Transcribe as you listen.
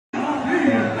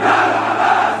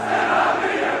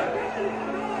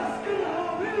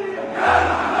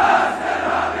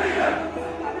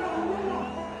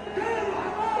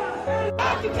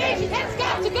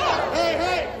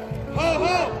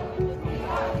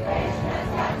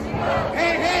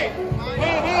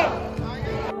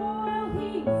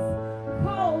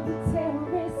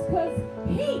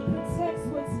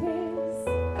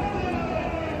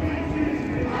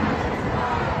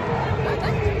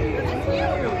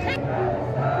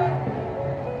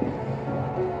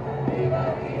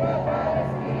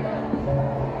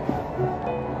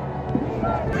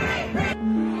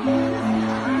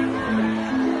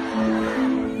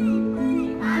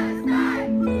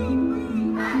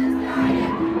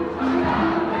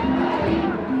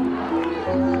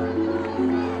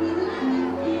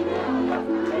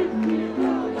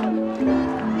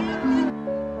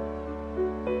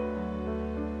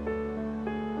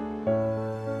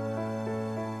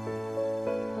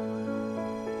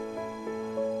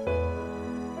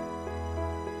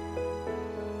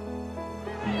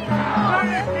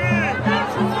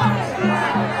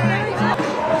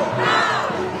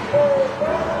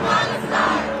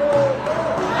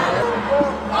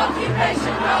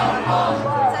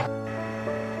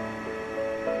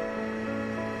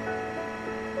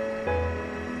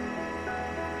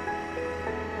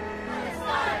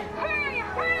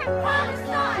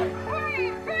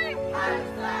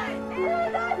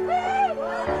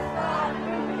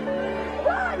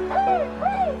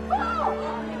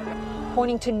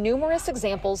pointing to numerous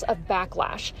examples of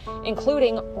backlash,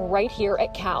 including right here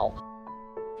at Cal.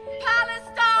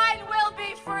 Palestine will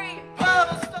be free!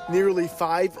 Nearly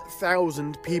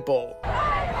 5,000 people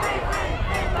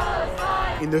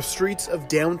in the streets of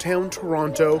downtown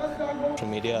Toronto. Social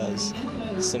media is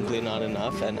simply not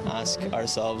enough, and ask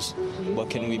ourselves, what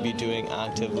can we be doing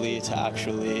actively to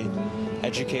actually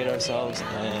educate ourselves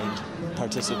and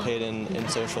participate in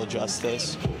social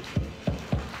justice.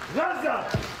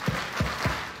 Gaza!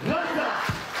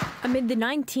 Gaza! Amid the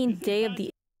 19th day of the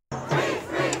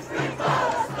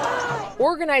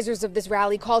Organizers of this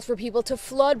rally called for people to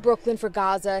flood Brooklyn for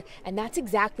Gaza, and that's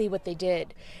exactly what they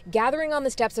did. Gathering on the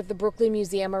steps of the Brooklyn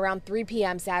Museum around 3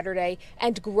 p.m. Saturday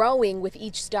and growing with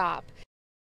each stop.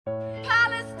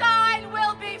 Palestine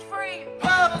will be free!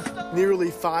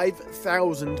 Nearly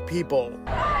 5,000 people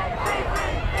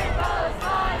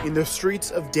in the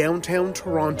streets of downtown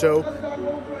Toronto.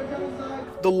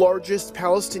 The largest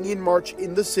Palestinian march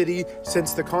in the city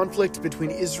since the conflict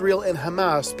between Israel and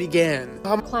Hamas began.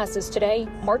 Classes today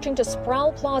marching to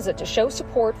Sproul Plaza to show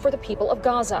support for the people of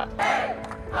Gaza.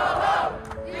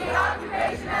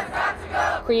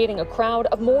 Creating a crowd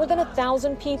of more than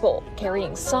 1,000 people,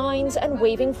 carrying signs and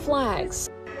waving flags.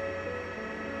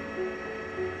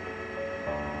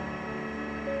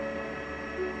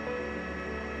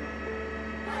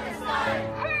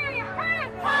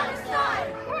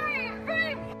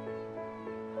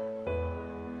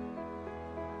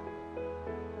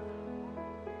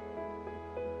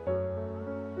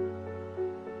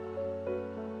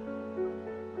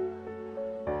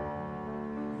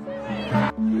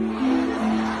 Palestine!